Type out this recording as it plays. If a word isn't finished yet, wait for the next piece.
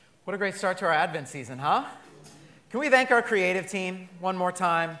What a great start to our Advent season, huh? Can we thank our creative team one more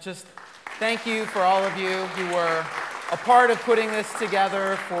time? Just thank you for all of you who were a part of putting this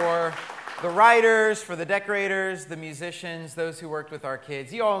together, for the writers, for the decorators, the musicians, those who worked with our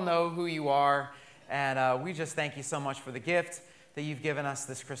kids. You all know who you are, and we just thank you so much for the gift that you've given us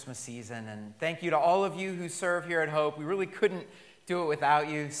this Christmas season. And thank you to all of you who serve here at Hope. We really couldn't do it without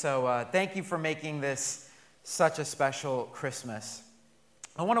you, so thank you for making this such a special Christmas.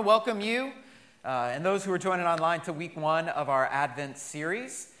 I want to welcome you and those who are joining online to week one of our Advent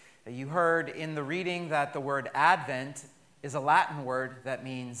series. You heard in the reading that the word Advent is a Latin word that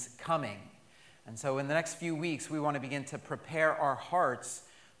means coming. And so in the next few weeks, we want to begin to prepare our hearts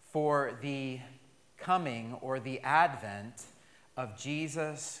for the coming or the advent of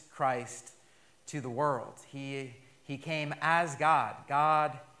Jesus Christ to the world. He came as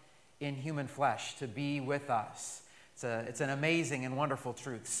God in human flesh, to be with us. It's an amazing and wonderful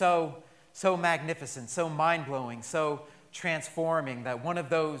truth. So magnificent, so mind-blowing, so transforming that one of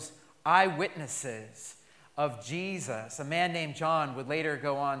those eyewitnesses of Jesus, a man named John, would later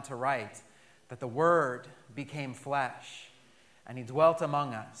go on to write that the Word became flesh and He dwelt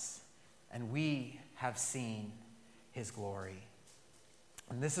among us, and we have seen His glory.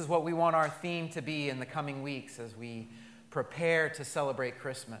 And this is what we want our theme to be in the coming weeks as we prepare to celebrate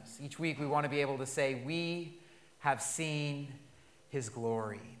Christmas. Each week we want to be able to say, we have seen His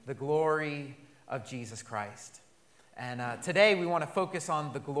glory, the glory of Jesus Christ. And today we want to focus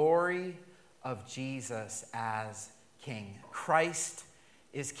on the glory of Jesus as King. Christ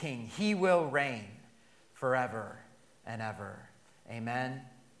is King. He will reign forever and ever. Amen.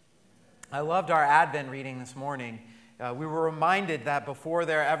 I loved our Advent reading this morning. We were reminded that before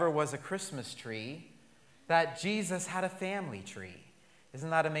there ever was a Christmas tree, that Jesus had a family tree.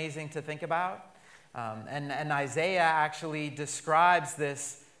 Isn't that amazing to think about? And Isaiah actually describes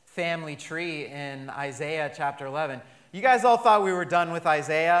this family tree in Isaiah chapter 11. You guys all thought we were done with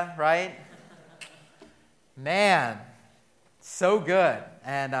Isaiah, right? Man, so good.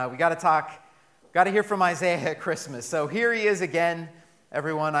 And we got to hear from Isaiah at Christmas. So here he is again,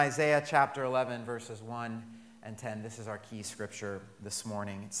 everyone, Isaiah chapter 11, verses 1 and 10. This is our key scripture this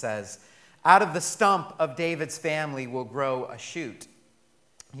morning. It says, "Out of the stump of David's family will grow a shoot.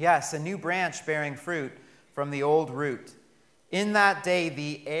 Yes, a new branch bearing fruit from the old root. In that day,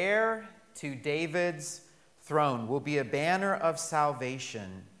 the heir to David's throne will be a banner of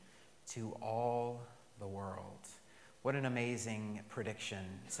salvation to all the world." What an amazing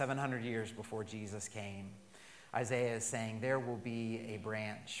prediction. 700 years before Jesus came, Isaiah is saying there will be a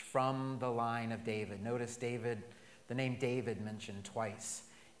branch from the line of David. Notice David, the name David mentioned twice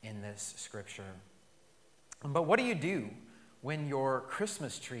in this scripture. But what do you do when your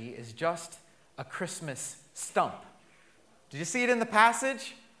Christmas tree is just a Christmas stump? Did you see it in the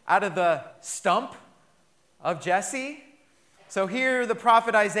passage? Out of the stump of Jesse. So here the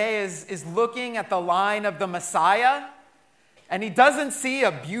prophet Isaiah is looking at the line of the Messiah, and he doesn't see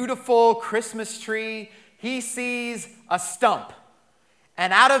a beautiful Christmas tree. He sees a stump.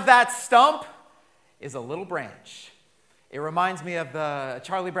 And out of that stump is a little branch. It reminds me of the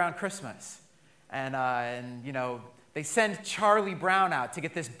Charlie Brown Christmas. And you know, they send Charlie Brown out to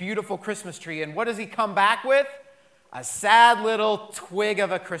get this beautiful Christmas tree. And what does he come back with? A sad little twig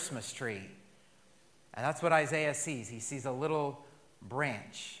of a Christmas tree. And that's what Isaiah sees. He sees a little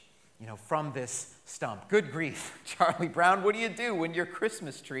branch, from this stump. Good grief, Charlie Brown, what do you do when your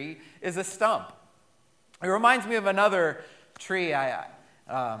Christmas tree is a stump? It reminds me of another tree. I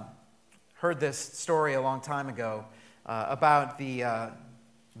heard this story a long time ago about the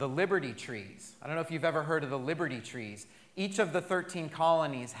Liberty trees. I don't know if you've ever heard of the Liberty trees. Each of the 13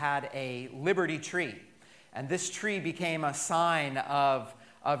 colonies had a Liberty tree. And this tree became a sign of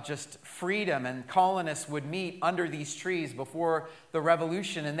just freedom. And colonists would meet under these trees before the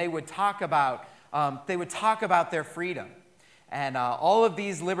Revolution, and they would talk about their freedom. And all of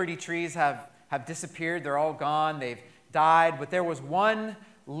these Liberty trees have disappeared. They're all gone. They've died. But there was one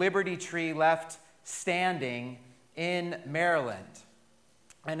Liberty tree left standing in Maryland.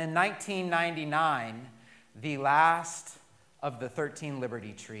 And in 1999, the last of the 13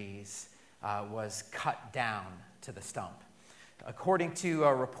 Liberty trees was cut down to the stump. According to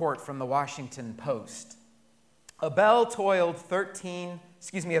a report from the Washington Post, a bell tolled 13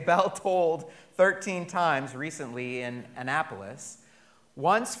 times recently in Annapolis,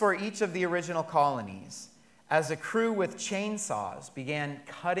 once for each of the original colonies, as a crew with chainsaws began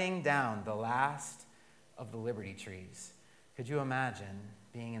cutting down the last of the Liberty trees. Could you imagine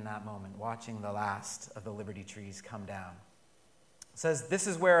being in that moment, watching the last of the Liberty trees come down? It says, "This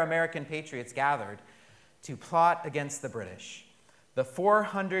is where American patriots gathered to plot against the British. the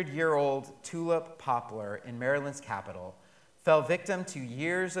 400-year-old tulip poplar in Maryland's capital fell victim to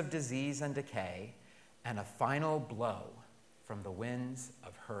years of disease and decay and a final blow from the winds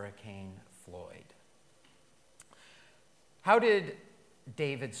of Hurricane Floyd. How did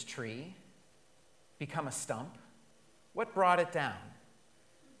David's tree become a stump? What brought it down?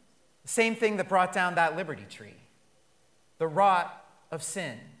 The same thing that brought down that liberty tree. The rot of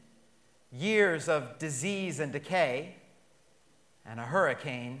sin, years of disease and decay, and a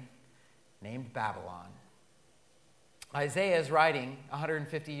hurricane named Babylon. Isaiah is writing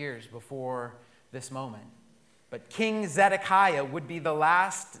 150 years before this moment. But King Zedekiah would be the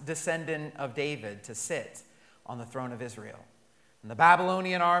last descendant of David to sit on the throne of Israel. And the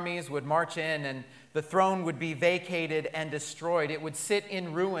Babylonian armies would march in, and the throne would be vacated and destroyed. It would sit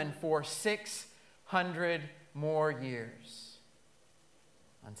in ruin for 600 more years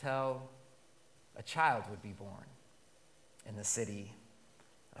until a child would be born in the city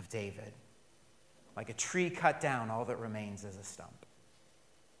of David. Like a tree cut down, all that remains is a stump.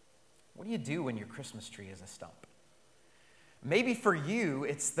 What do you do when your Christmas tree is a stump? Maybe for you,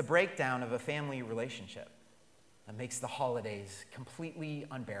 it's the breakdown of a family relationship that makes the holidays completely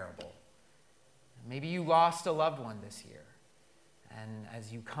unbearable. Maybe you lost a loved one this year. And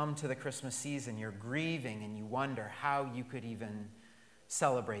as you come to the Christmas season, you're grieving and you wonder how you could even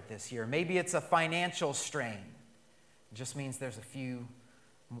celebrate this year. Maybe it's a financial strain. It just means there's a few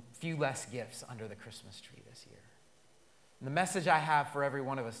less gifts under the Christmas tree this year. And the message I have for every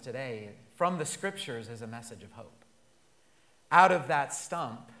one of us today from the Scriptures is a message of hope. Out of that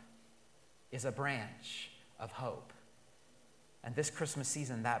stump is a branch of hope. And this Christmas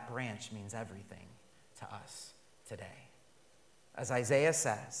season, that branch means everything to us today. As Isaiah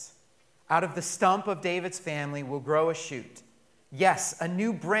says, out of the stump of David's family will grow a shoot. Yes, a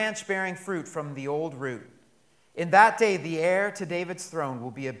new branch bearing fruit from the old root. In that day, the heir to David's throne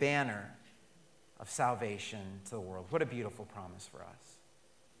will be a banner of salvation to the world. What a beautiful promise for us.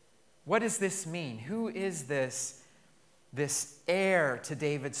 What does this mean? Who is this heir to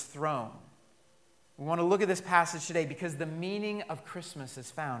David's throne? We want to look at this passage today because the meaning of Christmas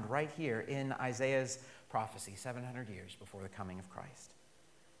is found right here in Isaiah's prophecy, 700 years before the coming of Christ.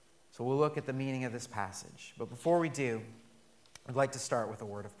 So we'll look at the meaning of this passage. But before we do, I'd like to start with a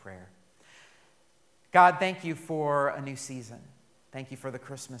word of prayer. God, thank you for a new season. Thank you for the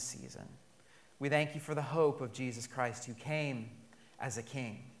Christmas season. We thank you for the hope of Jesus Christ who came as a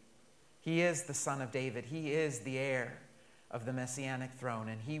king. He is the Son of David. He is the heir of the Messianic throne,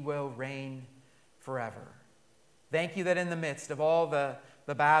 and he will reign forever. Thank you that in the midst of all the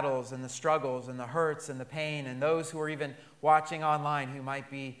battles and the struggles and the hurts and the pain and those who are even watching online who might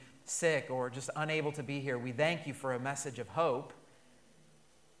be sick or just unable to be here, we thank you for a message of hope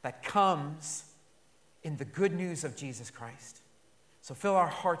that comes in the good news of Jesus Christ. So fill our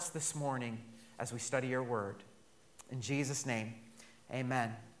hearts this morning as we study your word. In Jesus' name,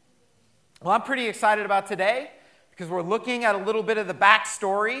 amen. Well, I'm pretty excited about today because we're looking at a little bit of the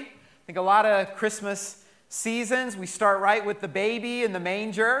backstory. I think a lot of Christmas seasons, we start right with the baby in the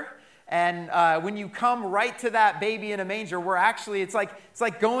manger. And when you come right to that baby in a manger, it's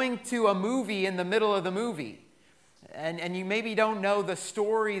like going to a movie in the middle of the movie. And you maybe don't know the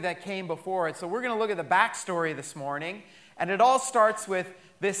story that came before it. So we're going to look at the backstory this morning. And it all starts with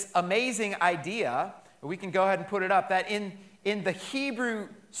this amazing idea. We can go ahead and put it up. That in the Hebrew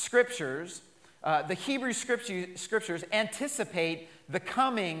Scriptures, scriptures anticipate the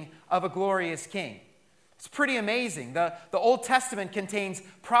coming of a glorious king. It's pretty amazing. The Old Testament contains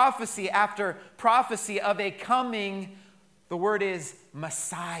prophecy after prophecy of a coming, the word is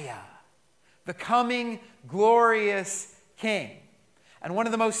Messiah, the coming glorious king. And one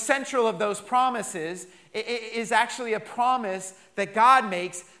of the most central of those promises is actually a promise that God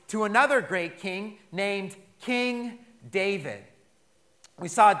makes to another great king named King David. We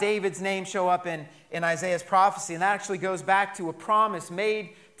saw David's name show up in Isaiah's prophecy, and that actually goes back to a promise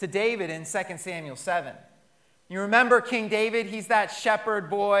made to David in 2 Samuel 7. You remember King David? He's that shepherd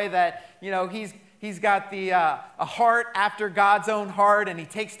boy that, he's got a heart after God's own heart, and he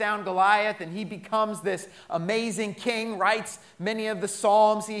takes down Goliath, and he becomes this amazing king, writes many of the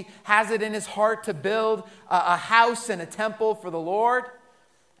Psalms. He has it in his heart to build a house and a temple for the Lord.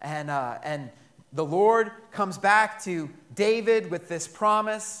 And the Lord comes back to David with this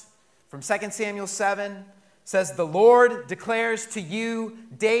promise from 2 Samuel 7. Says, "The Lord declares to you,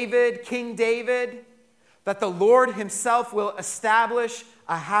 David, King David, that the Lord himself will establish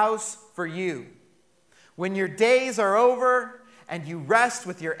a house for you. When your days are over and you rest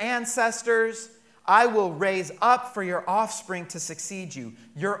with your ancestors, I will raise up for your offspring to succeed you,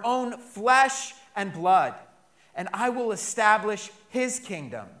 your own flesh and blood, and I will establish his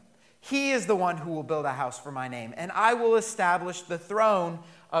kingdom. He is the one who will build a house for my name, and I will establish the throne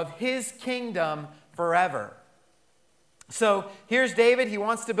of his kingdom forever. So here's David. He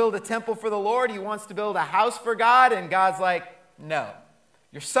wants to build a temple for the Lord. He wants to build a house for God, and God's like, no.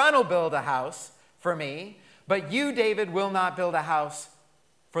 Your son will build a house for me, but you, David, will not build a house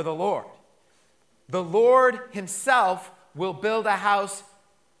for the Lord. The Lord himself will build a house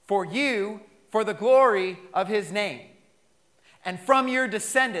for you for the glory of his name. And from your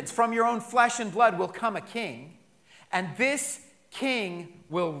descendants, from your own flesh and blood, will come a king, and this king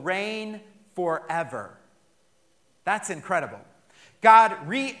will reign forever. That's incredible. God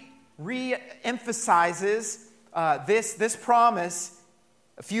re-emphasizes this promise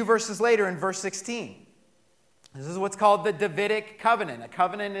a few verses later in verse 16. This is what's called the Davidic covenant. A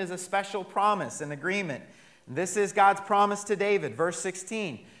covenant is a special promise, an agreement. This is God's promise to David. Verse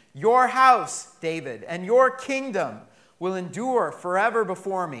 16, your house, David, and your kingdom will endure forever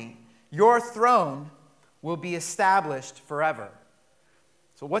before me. Your throne will be established forever.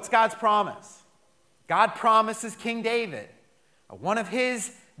 So what's God's promise? God promises King David, one of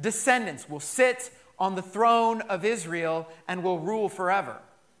his descendants, will sit on the throne of Israel and will rule forever.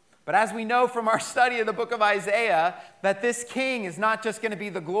 But as we know from our study of the book of Isaiah, that this king is not just going to be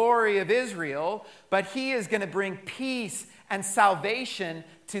the glory of Israel, but he is going to bring peace and salvation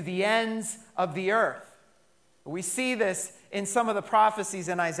to the ends of the earth. We see this in some of the prophecies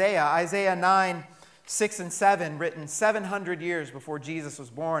in Isaiah. Isaiah 9, 6 and 7, written 700 years before Jesus was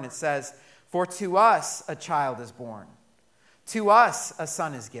born. It says, for to us a child is born, to us a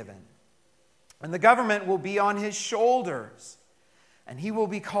son is given, and the government will be on his shoulders, and he will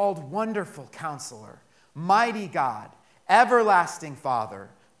be called Wonderful Counselor, Mighty God, Everlasting Father,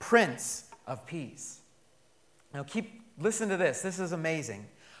 Prince of Peace. Now listen to this. This is amazing.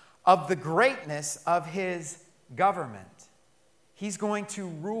 Of the greatness of his government, he's going to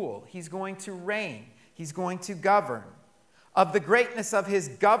rule, he's going to reign, he's going to govern. Of the greatness of his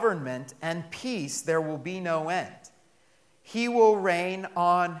government and peace, there will be no end. He will reign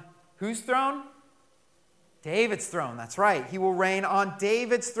on whose throne? David's throne, that's right. He will reign on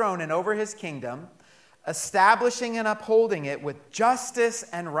David's throne and over his kingdom, establishing and upholding it with justice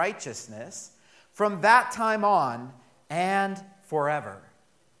and righteousness from that time on and forever.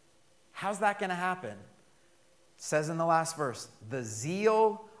 How's that going to happen? It says in the last verse, the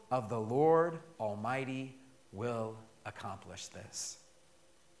zeal of the Lord Almighty will accomplish this.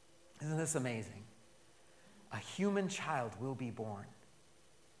 Isn't this amazing? A human child will be born.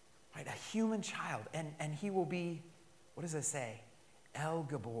 Right? A human child. And he will be, what does it say? El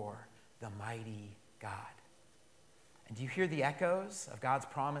Gabor, the mighty God. And do you hear the echoes of God's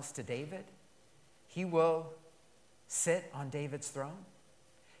promise to David? He will sit on David's throne.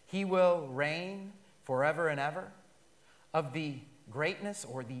 He will reign forever and ever. Of the greatness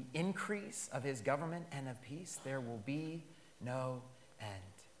or the increase of his government and of peace, there will be no end.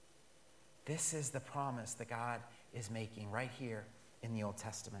 This is the promise that God is making right here in the Old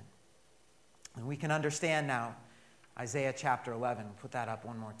Testament. And we can understand now Isaiah chapter 11. We'll put that up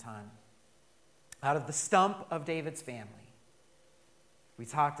one more time. Out of the stump of David's family, we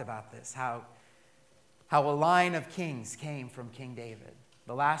talked about this, how a line of kings came from King David,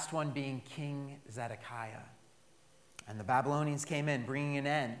 the last one being King Zedekiah. And the Babylonians came in, bringing an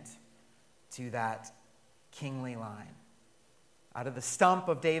end to that kingly line. Out of the stump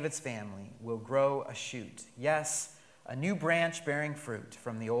of David's family will grow a shoot. Yes, a new branch bearing fruit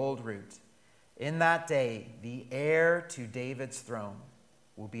from the old root. In that day, the heir to David's throne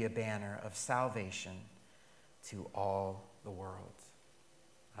will be a banner of salvation to all the world.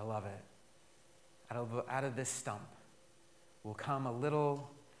 I love it. Out of this stump will come a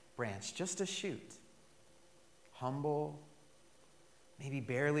little branch, just a shoot. Humble, maybe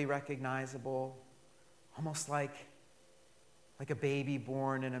barely recognizable, almost like a baby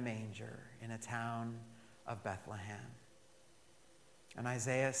born in a manger in a town of Bethlehem. And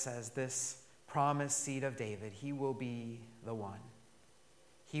Isaiah says this promised seed of David, he will be the one.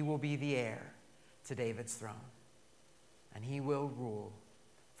 He will be the heir to David's throne. And he will rule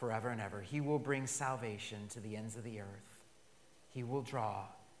forever and ever. He will bring salvation to the ends of the earth. He will draw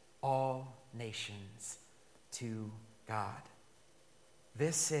all nations to God.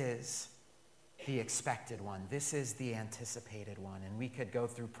 This is the expected one. This is the anticipated one. And we could go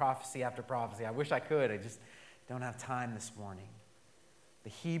through prophecy after prophecy. I wish I could. I just don't have time this morning. The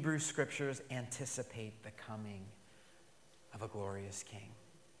Hebrew scriptures anticipate the coming of a glorious king.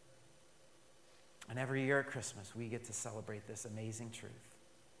 And every year at Christmas, we get to celebrate this amazing truth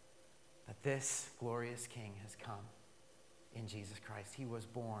that this glorious king has come in Jesus Christ. He was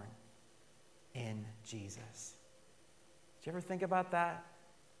born in Jesus. Did you ever think about that?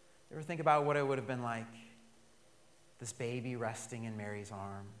 You ever think about what it would have been like? This baby resting in Mary's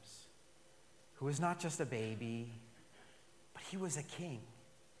arms, who was not just a baby, but he was a king.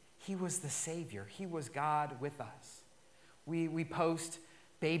 He was the Savior. He was God with us. We post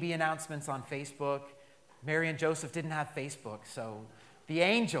baby announcements on Facebook. Mary and Joseph didn't have Facebook, so the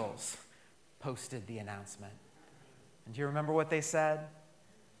angels posted the announcement. And do you remember what they said?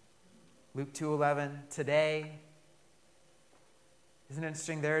 Luke 2:11, today, isn't it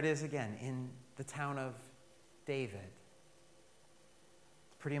interesting? There it is again, in the town of David.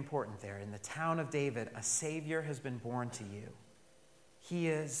 It's pretty important there. In the town of David, a Savior has been born to you. He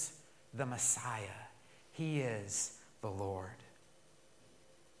is the Messiah. He is the Lord.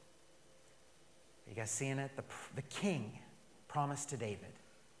 You guys seeing it? The King promised to David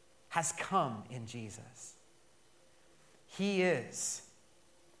has come in Jesus. He is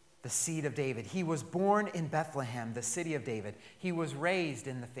the seed of David. He was born in Bethlehem, the city of David. He was raised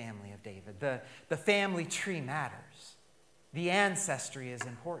in the family of David. The family tree matters. The ancestry is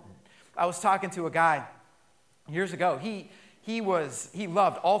important. I was talking to a guy years ago. He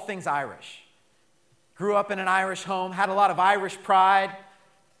loved all things Irish. Grew up in an Irish home, had a lot of Irish pride,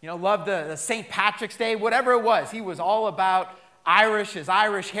 loved the St. Patrick's Day, whatever it was. He was all about Irish, his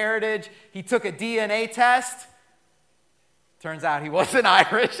Irish heritage. He took a DNA test. Turns out he wasn't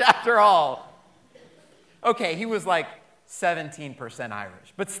Irish after all. Okay, he was like 17%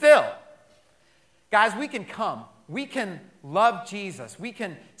 Irish. But still, guys, we can come. We can love Jesus. We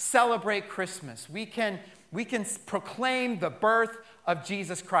can celebrate Christmas. We can proclaim the birth of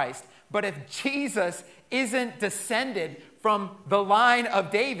Jesus Christ. But if Jesus isn't descended from the line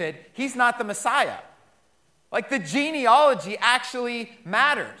of David, he's not the Messiah. Like, the genealogy actually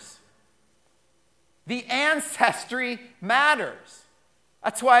matters. The ancestry matters.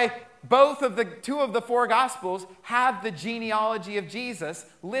 That's why two of the four Gospels have the genealogy of Jesus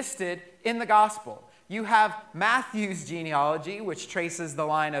listed in the Gospel. You have Matthew's genealogy, which traces the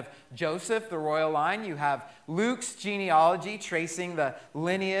line of Joseph, the royal line. You have Luke's genealogy, tracing the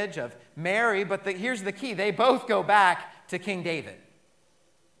lineage of Mary. But here's the key. They both go back to King David.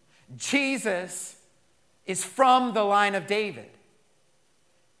 Jesus is from the line of David.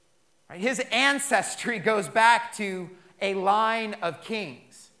 His ancestry goes back to a line of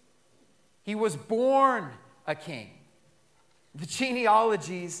kings. He was born a king. The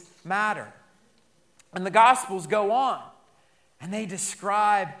genealogies matter. And the Gospels go on, and they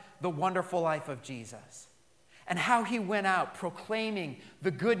describe the wonderful life of Jesus and how he went out proclaiming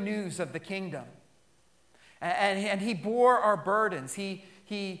the good news of the kingdom. And he bore our burdens. He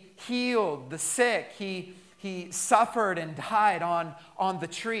healed the sick. He suffered and died on the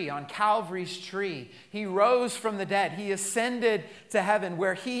tree, on Calvary's tree. He rose from the dead. He ascended to heaven,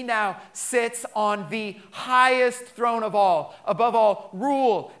 where he now sits on the highest throne of all, above all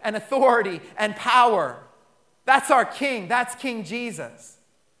rule and authority and power. That's our King. That's King Jesus.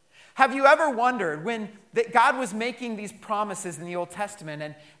 Have you ever wondered when God was making these promises in the Old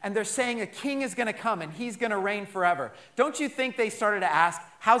Testament, and they're saying a king is going to come and he's going to reign forever? Don't you think they started to ask,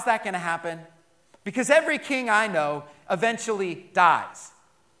 how's that going to happen? Because every king I know eventually dies.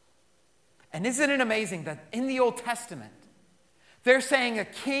 And isn't it amazing that in the Old Testament, they're saying a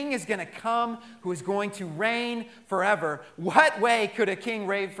king is going to come who is going to reign forever. What way could a king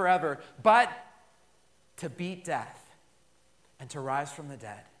reign forever but to beat death and to rise from the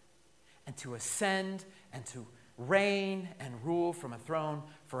dead and to ascend and to reign and rule from a throne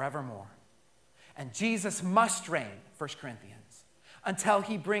forevermore? And Jesus must reign, 1 Corinthians. Until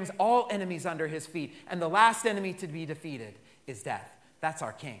he brings all enemies under his feet. And the last enemy to be defeated is death. That's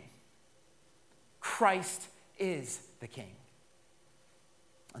our King. Christ is the King.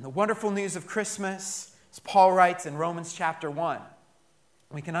 And the wonderful news of Christmas, as Paul writes in Romans chapter 1,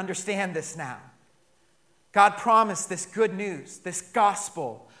 we can understand this now. God promised this good news, this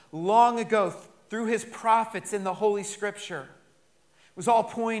gospel, long ago through his prophets in the Holy Scripture. It was all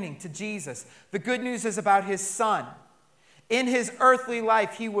pointing to Jesus. The good news is about his Son. In his earthly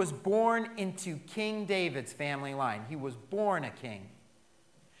life, he was born into King David's family line. He was born a king.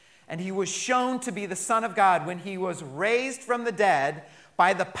 And he was shown to be the Son of God when he was raised from the dead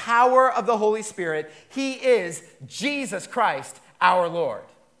by the power of the Holy Spirit. He is Jesus Christ, our Lord.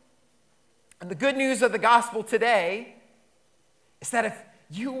 And the good news of the gospel today is that if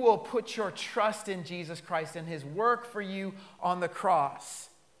you will put your trust in Jesus Christ and his work for you on the cross,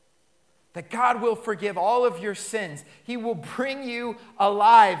 that God will forgive all of your sins. He will bring you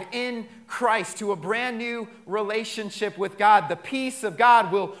alive in Christ to a brand new relationship with God. The peace of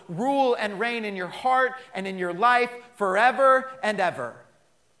God will rule and reign in your heart and in your life forever and ever.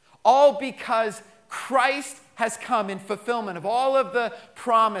 All because Christ has come in fulfillment of all of the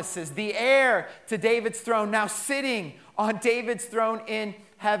promises, the heir to David's throne, now sitting on David's throne in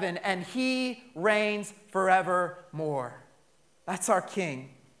heaven, and he reigns forevermore. That's our King.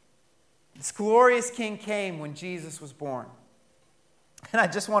 This glorious King came when Jesus was born. And I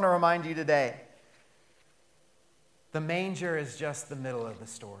just want to remind you today, the manger is just the middle of the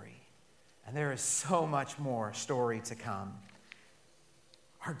story. And there is so much more story to come.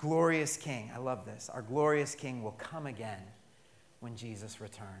 Our glorious King, I love this, our glorious King will come again when Jesus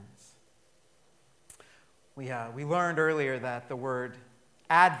returns. We learned earlier that the word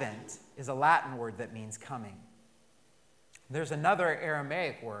Advent is a Latin word that means coming. There's another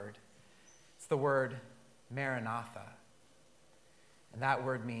Aramaic word. It's the word Maranatha. And that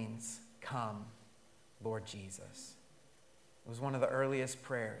word means, come, Lord Jesus. It was one of the earliest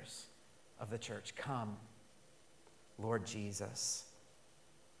prayers of the church. Come, Lord Jesus.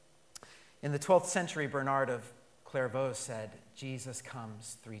 In the 12th century, Bernard of Clairvaux said, Jesus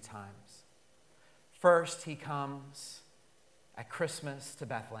comes 3 times. First, he comes at Christmas to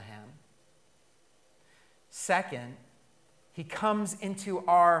Bethlehem. Second, he comes into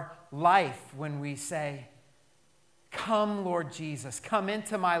our life when we say, come, Lord Jesus, come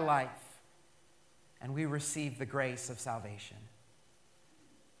into my life. And we receive the grace of salvation.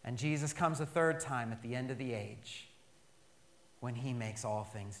 And Jesus comes a 3rd time at the end of the age when he makes all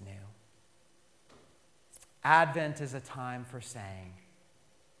things new. Advent is a time for saying,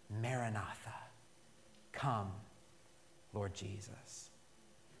 Maranatha, come, Lord Jesus.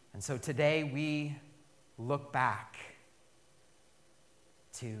 And so today we look back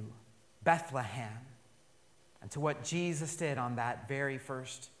to Bethlehem and to what Jesus did on that very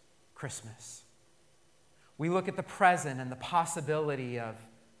first Christmas. We look at the present and the possibility of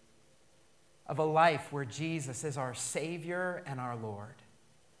a life where Jesus is our Savior and our Lord.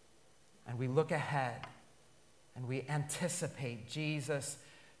 And we look ahead and we anticipate Jesus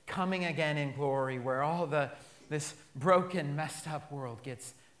coming again in glory, where all this broken, messed up world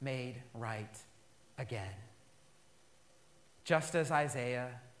gets made right again. Just as Isaiah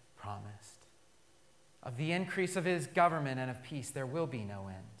promised. Of the increase of his government and of peace there will be no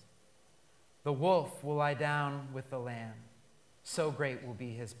end. The wolf will lie down with the lamb. So great will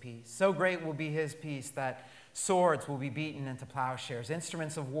be his peace. So great will be his peace that swords will be beaten into plowshares.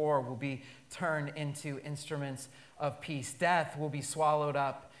 Instruments of war will be turned into instruments of peace. Death will be swallowed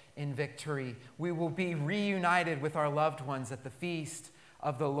up in victory. We will be reunited with our loved ones at the feast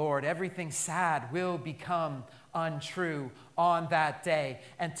of the Lord. Everything sad will become untrue on that day.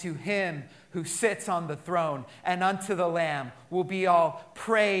 And to him who sits on the throne and unto the Lamb will be all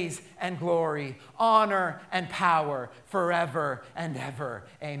praise and glory, honor and power forever and ever.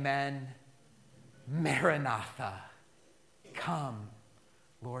 Amen. Maranatha. Come,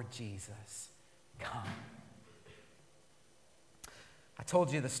 Lord Jesus. Come. I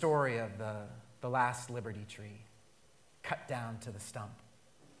told you the story of the last Liberty Tree cut down to the stump.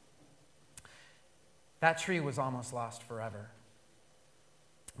 That tree was almost lost forever.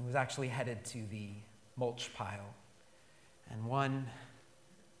 It was actually headed to the mulch pile. And one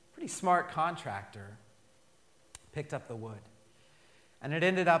pretty smart contractor picked up the wood. And it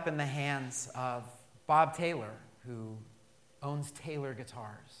ended up in the hands of Bob Taylor, who owns Taylor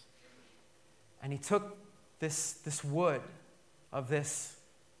Guitars. And he took this wood of this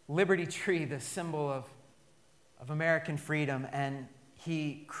Liberty Tree, this symbol of American freedom, and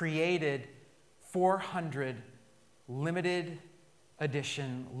he created 400 limited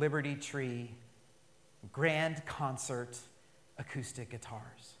edition Liberty Tree grand concert acoustic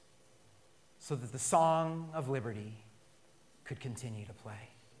guitars so that the song of liberty could continue to play.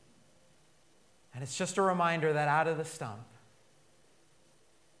 And it's just a reminder that out of the stump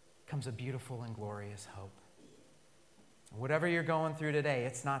comes a beautiful and glorious hope. Whatever you're going through today,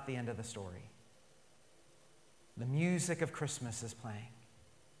 it's not the end of the story. The music of Christmas is playing.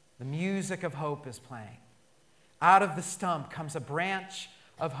 The music of hope is playing. Out of the stump comes a branch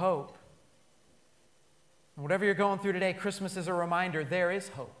of hope. And whatever you're going through today, Christmas is a reminder there is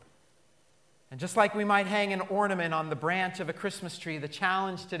hope. And just like we might hang an ornament on the branch of a Christmas tree, the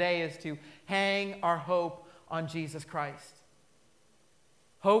challenge today is to hang our hope on Jesus Christ.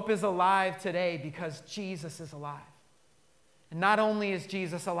 Hope is alive today because Jesus is alive. And not only is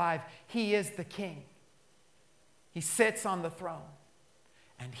Jesus alive, he is the King. He sits on the throne.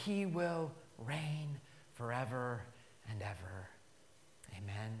 And he will reign forever and ever. Amen.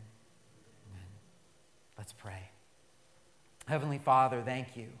 Amen. Let's pray. Heavenly Father,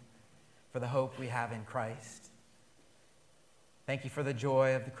 thank you for the hope we have in Christ. Thank you for the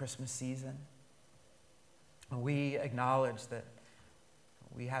joy of the Christmas season. We acknowledge that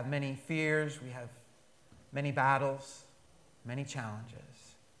we have many fears, we have many battles, many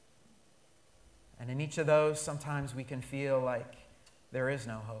challenges. And in each of those, sometimes we can feel like there is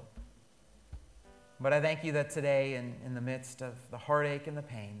no hope. But I thank you that today, in the midst of the heartache and the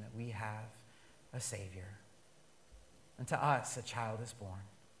pain, that we have a Savior. And to us, a child is born,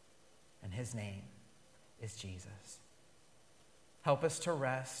 and his name is Jesus. Help us to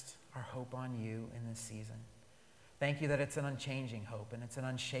rest our hope on you in this season. Thank you that it's an unchanging hope and it's an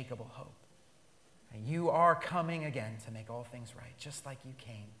unshakable hope. And you are coming again to make all things right, just like you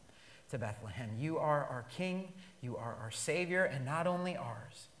came to Bethlehem. You are our King, you are our Savior, and not only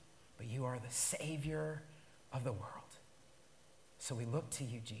ours, but you are the Savior of the world. So we look to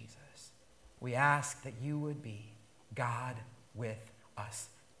you, Jesus. We ask that you would be God with us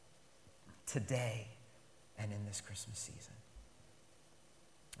today and in this Christmas season.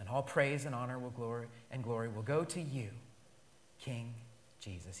 And all praise and honor and glory will go to you, King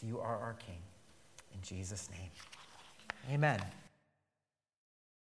Jesus. You are our King. In Jesus' name, amen.